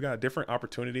got different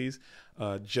opportunities.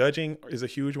 Judging is a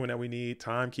huge one that we need.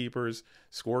 Timekeepers,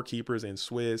 scorekeepers, and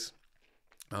Swiss.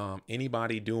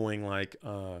 Anybody doing like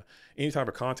any type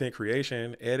of content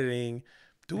creation, editing,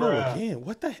 duo again.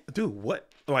 What the dude?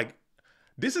 What like?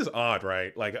 This is odd,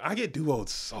 right? Like I get duoed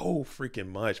so freaking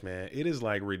much, man. It is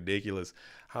like ridiculous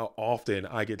how often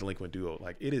I get delinquent duo.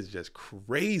 Like it is just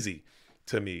crazy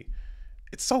to me.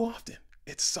 It's so often.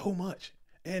 It's so much.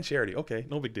 And charity. Okay,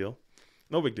 no big deal.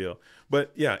 No big deal.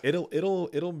 But yeah, it'll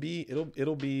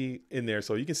be in there.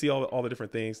 So you can see all the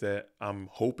different things that I'm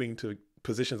hoping to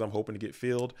positions I'm hoping to get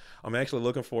filled. I'm actually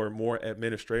looking for more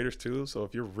administrators too. So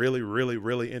if you're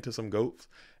really into some goats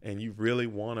and you really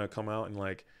want to come out and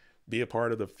like be a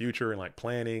part of the future and like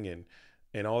planning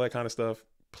and all that kind of stuff,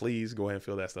 please go ahead and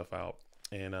fill that stuff out.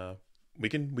 And we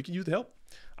can use the help.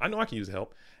 I know I can use the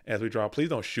help as we draw. Please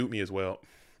don't shoot me as well,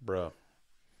 bruh.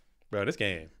 Bro, this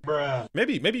game. Bruh.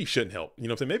 Maybe you shouldn't help. You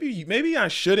know what I'm saying? Maybe I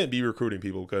shouldn't be recruiting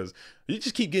people because you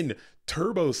just keep getting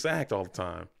turbo sacked all the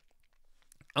time.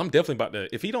 I'm definitely about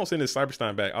to, if he don't send his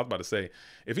Cyberstein back, I was about to say,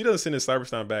 if he doesn't send his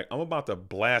Cyberstein back, I'm about to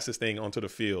blast this thing onto the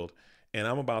field and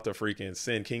I'm about to freaking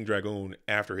send King Dragoon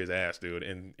after his ass, dude,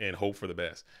 and hope for the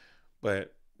best.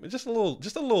 But just a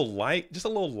little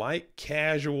light,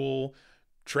 casual,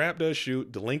 trap does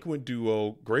shoot, delinquent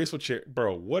duo, graceful chair.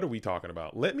 Bro, what are we talking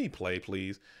about? Let me play,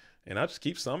 please. And I just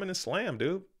keep summoning and slam,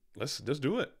 dude. Let's just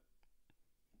do it.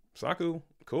 Saku,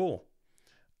 cool.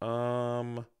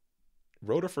 Rhoda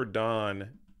for Dawn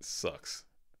sucks,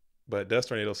 but Dust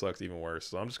Tornado sucks even worse.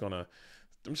 So I'm just gonna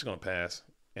pass.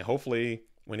 And hopefully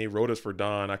when he Rhodas for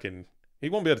Dawn, he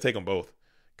won't be able to take them both.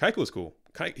 Kaiku is cool.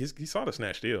 He saw the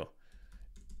snatch deal.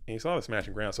 And he saw the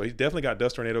smashing ground. So he's definitely got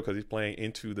Dust Tornado because he's playing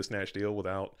into the snatch deal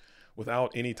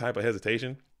without any type of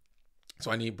hesitation.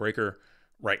 So I need Breaker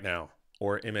right now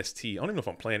or MST. I don't even know if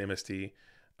I'm playing MST.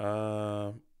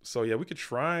 So yeah, we could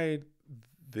try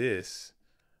this.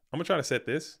 I'm gonna try to set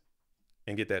this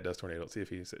and get that Dust Tornado. See if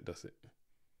he does it.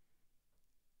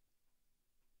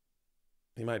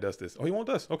 He might dust this. Oh, he won't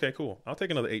dust. Okay, cool. I'll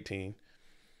take another 18.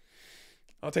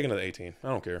 I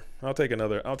don't care.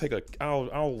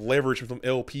 I'll leverage some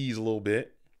LPs a little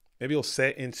bit. Maybe he'll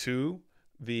set into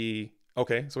the,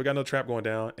 okay, so we got another trap going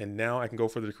down and now I can go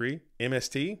for the decree.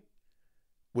 MST,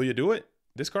 will you do it?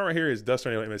 This card right here is Dust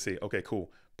Tornado MST. Okay,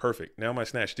 cool. Perfect. Now my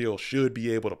snatch deal should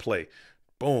be able to play.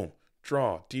 Boom.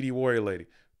 Draw. DD Warrior Lady.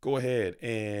 Go ahead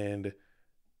and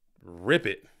rip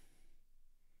it.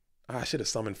 I should have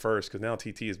summoned first because now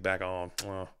TT is back on.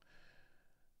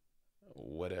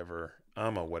 Whatever.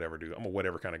 I'm a whatever dude. I'm a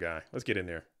whatever kind of guy. Let's get in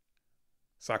there.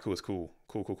 Saku is cool.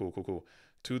 Cool.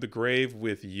 To the grave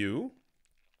with you.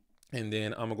 And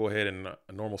then I'm going to go ahead and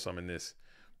normal summon this.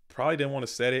 Probably didn't want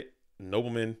to set it.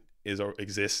 Nobleman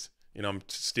exists. You know, I'm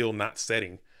still not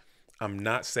setting. I'm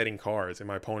not setting cards, and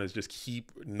my opponents just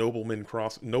keep nobleman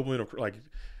like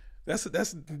that's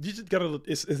you just gotta.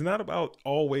 It's not about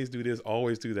always do this,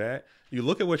 always do that. You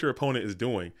look at what your opponent is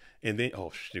doing, and then oh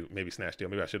shoot, maybe snatch deal.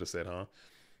 Maybe I should have said,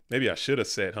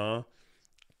 huh?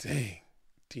 Dang,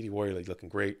 TD Warrior League looking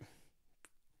great,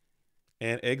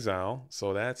 and exile.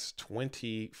 So that's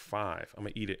 25. I'm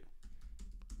gonna eat it.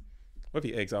 What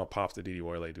if he exile pops the DD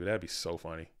Warrior League, dude? That'd be so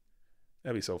funny.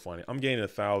 I'm gaining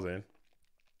 1,000.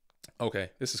 Okay,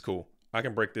 this is cool. I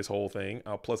can break this whole thing.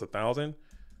 I'll plus 1,000.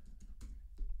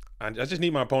 I just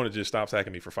need my opponent to just stop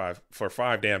sacking me for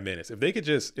five damn minutes. If they could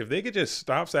just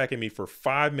stop sacking me for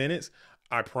 5 minutes,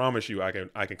 I promise you I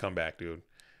can come back, dude.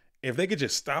 If they could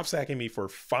just stop sacking me for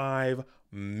 5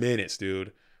 minutes,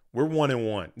 dude, we're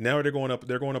 1-1. Now they're going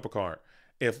up a card.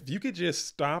 If you could just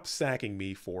stop sacking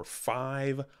me for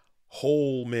 5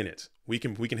 whole minutes, we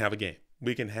can have a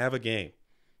game.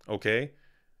 Okay?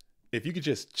 If you could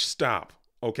just stop,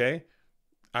 okay?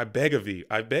 I beg of thee.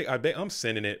 I beg. I'm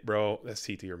sending it, bro. That's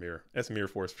TT or Mirror. That's Mirror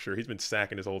Force for sure. He's been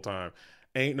sacking this whole time.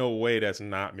 Ain't no way that's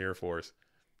not Mirror Force.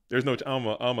 There's no. I'm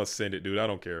gonna send it, dude. I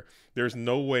don't care. There's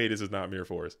no way this is not Mirror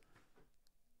Force.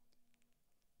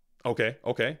 Okay,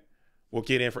 okay. We'll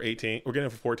get in for 18. We're getting in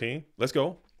for 14. Let's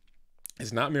go.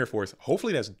 It's not Mirror Force.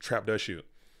 Hopefully that's Trap Dust Shoot.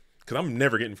 Because I'm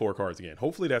never getting 4 cards again.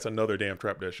 Hopefully that's another damn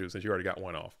Trap Dust Shoot since you already got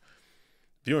one off.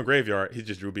 View in Graveyard, he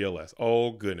just drew BLS.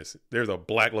 Oh, goodness. There's a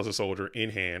Blackluster Soldier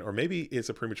in hand. Or maybe it's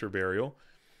a Premature Burial.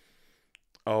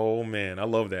 Oh, man. I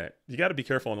love that. You got to be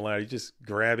careful on the ladder. You just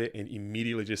grab it and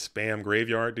immediately just spam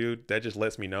Graveyard, dude. That just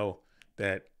lets me know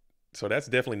that. So that's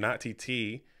definitely not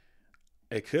TT.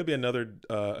 It could be another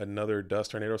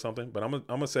Dust Tornado or something. But I'm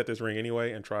gonna set this ring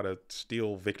anyway and try to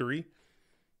steal victory.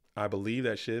 I believe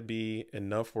that should be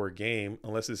enough for a game,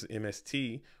 unless it's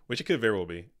MST, which it could very well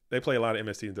be. They play a lot of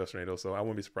MST and Dust Tornado, so I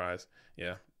wouldn't be surprised.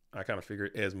 Yeah, I kind of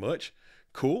figured as much.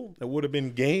 Cool. That would have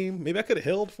been game. Maybe I could have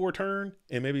held for a turn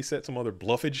and maybe set some other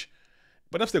bluffage.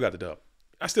 But I've still got the dub.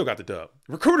 I still got the dub.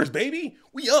 Recruiters, baby.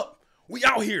 We up. We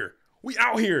out here. We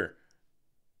out here.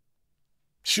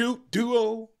 Shoot,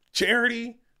 duo,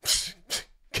 charity,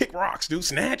 kick rocks, dude.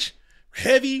 Snatch,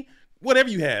 heavy, whatever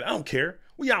you had. I don't care.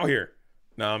 We out here.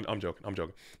 No, I'm joking. I'm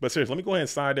joking. But seriously, let me go ahead and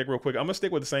side deck real quick. I'm going to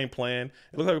stick with the same plan.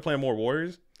 It looks like we're playing more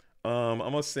Warriors. I'm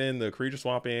going to send the creature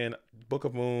swap in, Book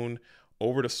of Moon,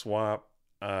 over to swap.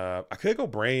 I could go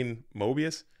Brain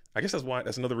Mobius. I guess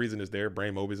that's another reason is there.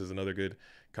 Brain Mobius is another good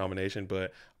combination.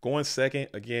 But going second,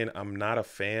 again, I'm not a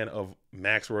fan of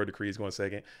Max Royal Decrees going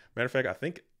second. Matter of fact, I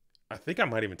think I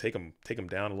might even take him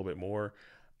down a little bit more.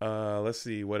 Let's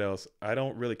see what else. I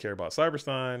don't really care about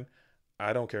Cyberstein.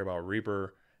 I don't care about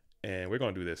Reaper. And we're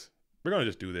going to do this. We're going to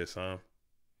just do this, huh?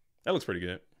 That looks pretty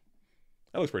good.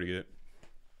 That looks pretty good.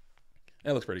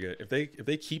 That looks pretty good.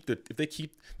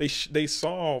 They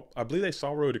saw, I believe they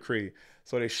saw Road Decree.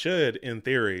 So they should, in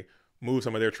theory, move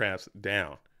some of their traps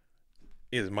down.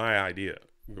 Is my idea.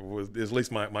 Is at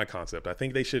least my concept. I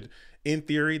think they should, in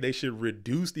theory, they should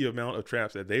reduce the amount of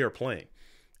traps that they are playing.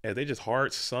 As they just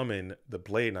hard summon the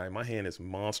Blade Knight. My hand is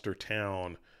Monster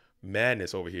Town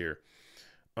madness over here.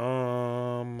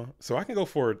 So I could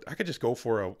just go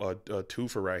for a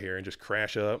two-for right here and just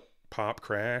crash up, pop,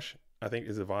 crash, I think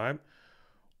is the vibe.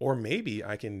 Or maybe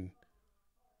I can,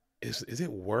 is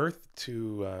it worth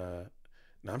to,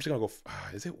 no, I'm just gonna go,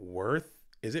 is it worth?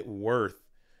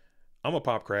 I'm gonna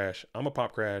pop crash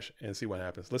and see what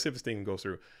happens. Let's see if this thing goes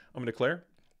through. I'm gonna declare.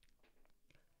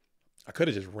 I could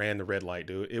have just ran the red light,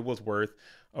 dude. It was worth,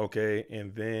 okay.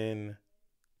 And then,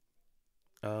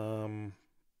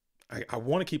 I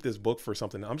want to keep this book for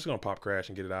something. I'm just gonna pop crash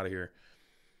and get it out of here.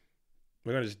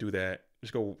 We're gonna just do that.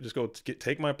 Just go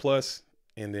take my plus,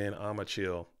 and then I'm gonna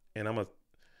chill. And I'm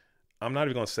not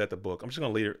even gonna set the book. I'm just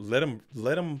gonna let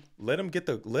him get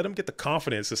the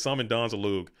confidence to summon Don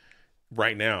Zalug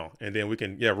right now, and then we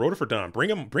can rotor for Don.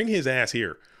 Bring his ass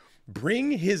here.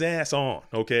 Bring his ass on.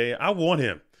 Okay, I want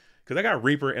him. Because I got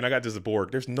Reaper and I got this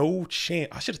Zaborg. There's no chance.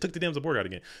 I should have took the damn Zaborg out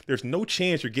again. There's no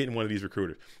chance you're getting one of these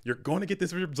recruiters. You're going to get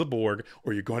this Zaborg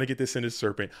or you're going to get this Sinister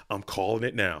Serpent. I'm calling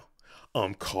it now.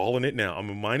 I'm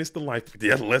a minus the life.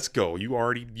 Yeah, let's go. You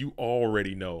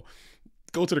already know.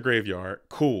 Go to the graveyard.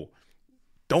 Cool.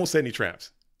 Don't set any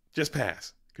traps. Just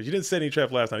pass. Because you didn't set any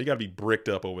traps last time. You got to be bricked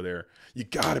up over there. You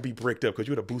got to be bricked up because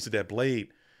you would have boosted that blade.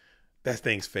 That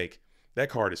thing's fake. That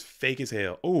card is fake as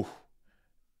hell. Ooh.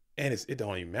 And it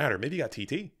don't even matter. Maybe he got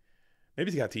TT.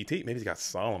 Maybe he's got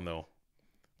Solemn, though.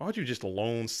 Why would you just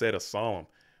alone set a Solemn?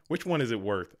 Which one is it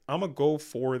worth? I'm going to go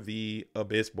for the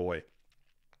Abyss Boy.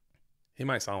 He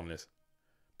might Solemn this.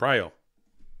 Prio.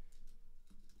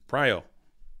 I'm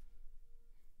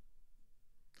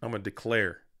going to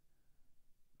declare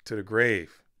to the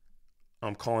grave.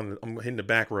 I'm hitting the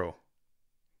back row.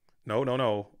 No.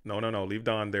 Leave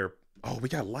Don there. Oh, we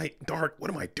got light, dark.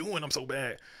 What am I doing? I'm so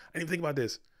bad. I didn't even think about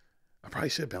this. I probably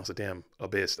should bounce a damn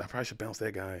Abyss. I probably should bounce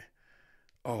that guy.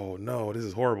 Oh no, this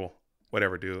is horrible.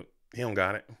 Whatever, dude. He don't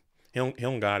got it. He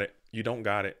don't got it. You don't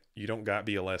got it. You don't got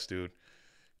BLS, dude.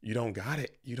 You don't got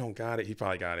it. He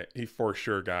probably got it. He for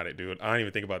sure got it, dude. I didn't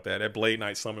even think about that. That Blade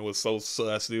Knight summon was so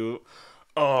sus, dude.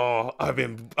 Oh, I've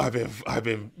been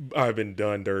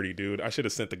done dirty, dude. I should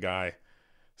have sent the guy.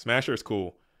 Smasher is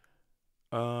cool.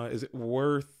 Is it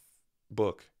worth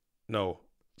book? No.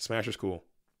 Smasher's cool.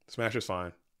 Smasher's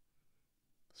fine.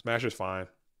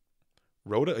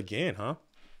 Rhoda again, huh?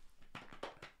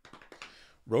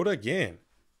 Rhoda again.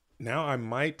 Now I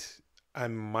might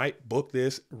book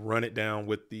this, run it down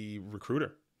with the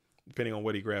recruiter, depending on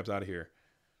what he grabs out of here.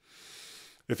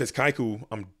 If it's Kaiku,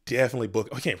 I'm definitely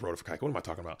booking. I can't Rhoda for Kaiku. What am I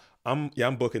talking about?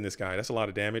 I'm booking this guy. That's a lot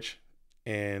of damage.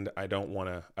 and I don't want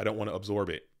to absorb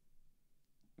it.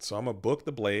 So I'm gonna book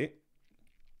the blade,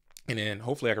 and then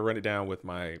hopefully I can run it down with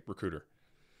my recruiter.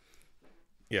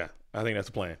 Yeah, I think that's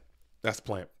the plan. That's the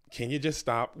plan. Can you just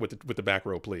stop with the back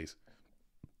row, please?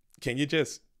 Can you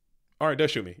just? All right,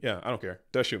 dust shoot me. Yeah, I don't care.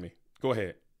 Dust shoot me. Go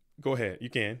ahead. Go ahead. You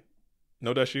can.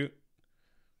 No dust shoot.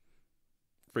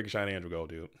 Freaking shiny angel gold,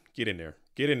 dude. Get in there.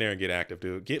 Get in there and get active,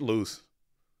 dude. Get loose.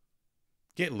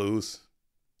 Get loose.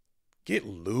 Get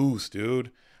loose,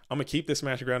 dude. I'm gonna keep this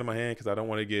smashing ground in my hand because I don't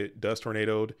want to get dust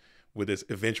tornadoed with this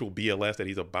eventual BLS that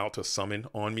he's about to summon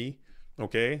on me.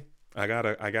 Okay, I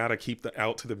gotta keep the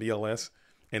out to the BLS,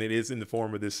 and it is in the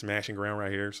form of this smashing ground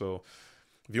right here. So,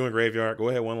 viewing graveyard. Go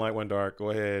ahead, one light, one dark. Go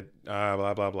ahead.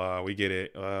 Blah blah blah. We get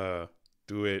it.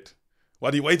 Do it.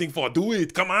 What are you waiting for? Do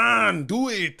it. Come on. Do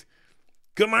it.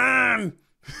 Come on.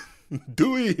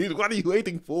 Do it. What are you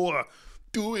waiting for?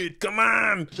 Do it. Come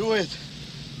on. Do it.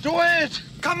 Do it.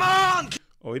 Come on.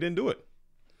 Oh, he didn't do it.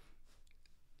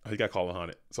 Oh, he got Call of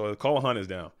Hunt. So the Call of Hunt is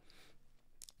down.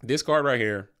 This card right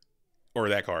here, or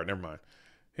that card, never mind.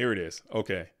 Here it is.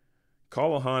 Okay.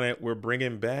 Call of Hunt. We're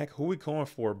bringing back. Who are we calling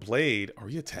for? Blade. Are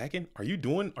you attacking? Are you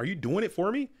doing it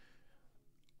for me?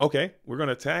 Okay. We're going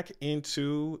to attack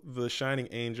into the Shining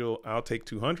Angel. I'll take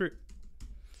 200.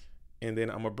 And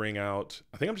then I'm going to bring out,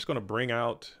 I think I'm just going to bring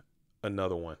out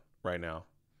another one right now.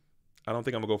 I don't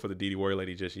think I'm going to go for the DD Warrior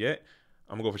Lady just yet.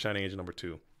 I'm going to go for Shining Angel number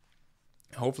 2.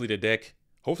 Hopefully the deck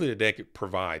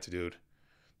provides, dude.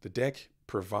 The deck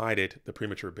provided the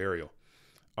Premature Burial.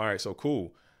 All right, so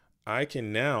cool. I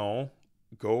can now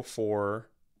go for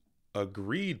a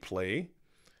greed play.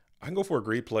 I can go for a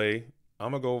greed play.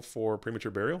 I'm going to go for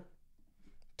Premature Burial.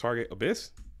 Target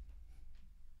Abyss.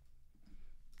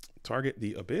 Target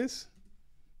the Abyss.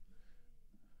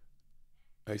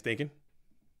 How you thinking?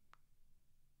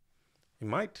 He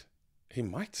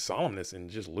might solemn this and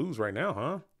just lose right now,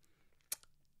 huh?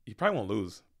 You probably won't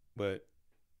lose, but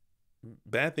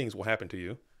bad things will happen to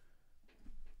you.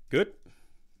 Good.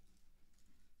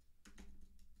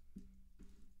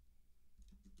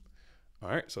 All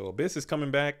right, so Abyss is coming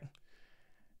back,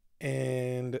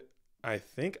 and I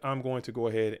think I'm going to go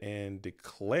ahead and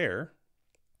declare.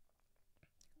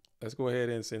 Let's go ahead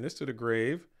and send this to the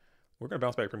grave. We're going to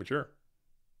bounce back Premature.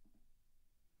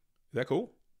 Is that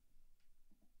cool?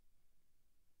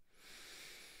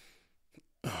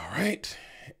 All right.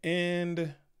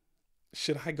 And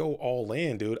should I go all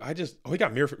in, dude? He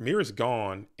got Mirror's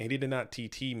gone, and he did not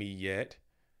TT me yet.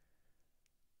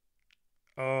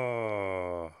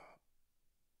 I'm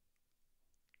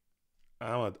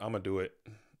gonna do it.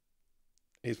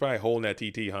 He's probably holding that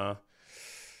TT, huh?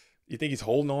 You think he's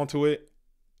holding on to it?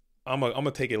 I'm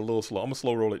gonna take it a little slow. I'm gonna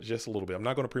slow roll it just a little bit. I'm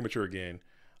not gonna Premature again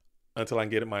until I can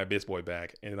get my Abyss Boy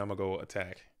back, and then I'm gonna go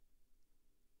attack.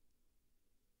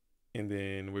 And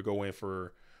then we're going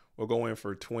for 20. We're going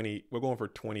for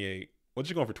 28. We're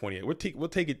just going for 28. We'll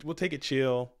take it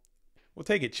chill. We'll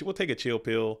take a chill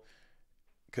pill,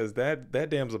 because that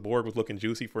damn Zaborg was looking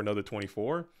juicy for another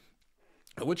 24.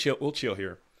 We'll chill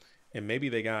here. And maybe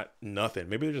they got nothing.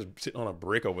 Maybe they're just sitting on a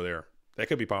brick over there. That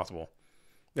could be possible.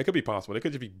 That could be possible. They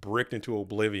could just be bricked into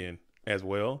oblivion as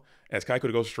well. As Kaiko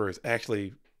the Ghost Destroyer is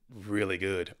actually really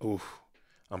good. Oof.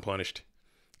 I'm punished.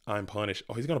 I'm punished.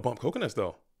 Oh, he's going to bump Coconuts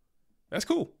though. That's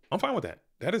cool. I'm fine with that.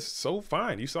 That is so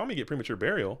fine. You saw me get Premature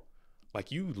Burial. Like,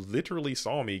 you literally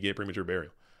saw me get Premature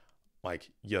Burial. Like,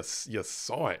 you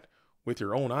saw it with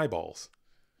your own eyeballs.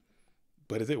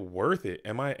 But is it worth it?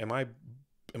 Am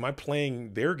I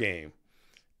playing their game?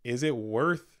 Is it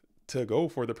worth to go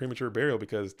for the Premature Burial?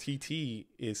 Because TT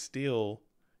is still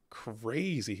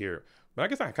crazy here. But I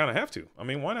guess I kind of have to. I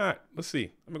mean, why not? Let's see.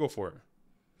 I'm going to go for it.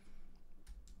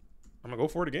 I'm going to go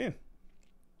for it again.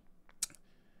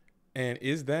 And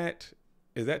is that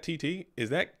TT? Is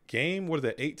that game? What is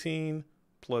that? 18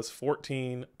 plus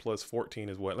 14 plus 14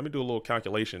 is what? Let me do a little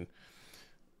calculation.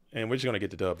 And we're just going to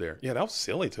get the dub there. Yeah, that was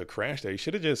silly to crash there. You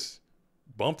should have just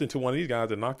bumped into one of these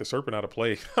guys and knocked the Serpent out of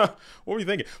play. What were you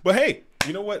thinking? But hey,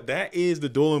 you know what? That is the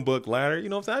Dueling Book ladder. You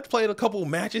know what I'm saying? I played a couple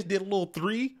matches, did a little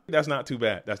 3. That's not too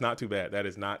bad. That's not too bad. That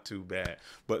is not too bad.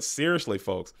 But seriously,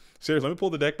 folks, seriously, let me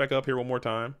pull the deck back up here one more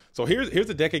time. So here's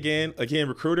the deck again. Again,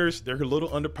 recruiters, they're a little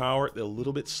underpowered. They're a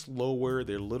little bit slower.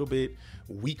 They're a little bit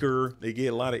weaker. They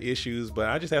get a lot of issues, but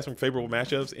I just have some favorable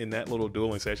matchups in that little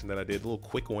dueling session that I did, a little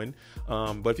quick one.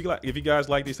 But if you guys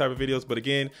like these type of videos, but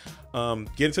again,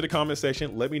 get into the comment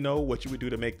section. Let me know what you would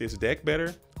do to make this deck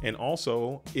better. And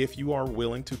also, if you are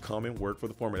willing to come and work for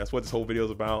the format. That's what this whole video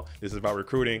is about. This is about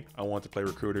recruiting. I want to play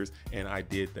recruiters, and I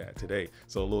did that today.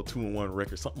 So a little 2-in-1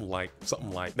 record, something like.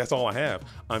 That's all I have.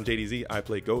 I'm JDZ. I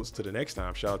play GOATs. To the next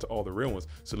time, shout out to all the real ones.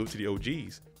 Salute to the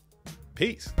OGs.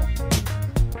 Peace.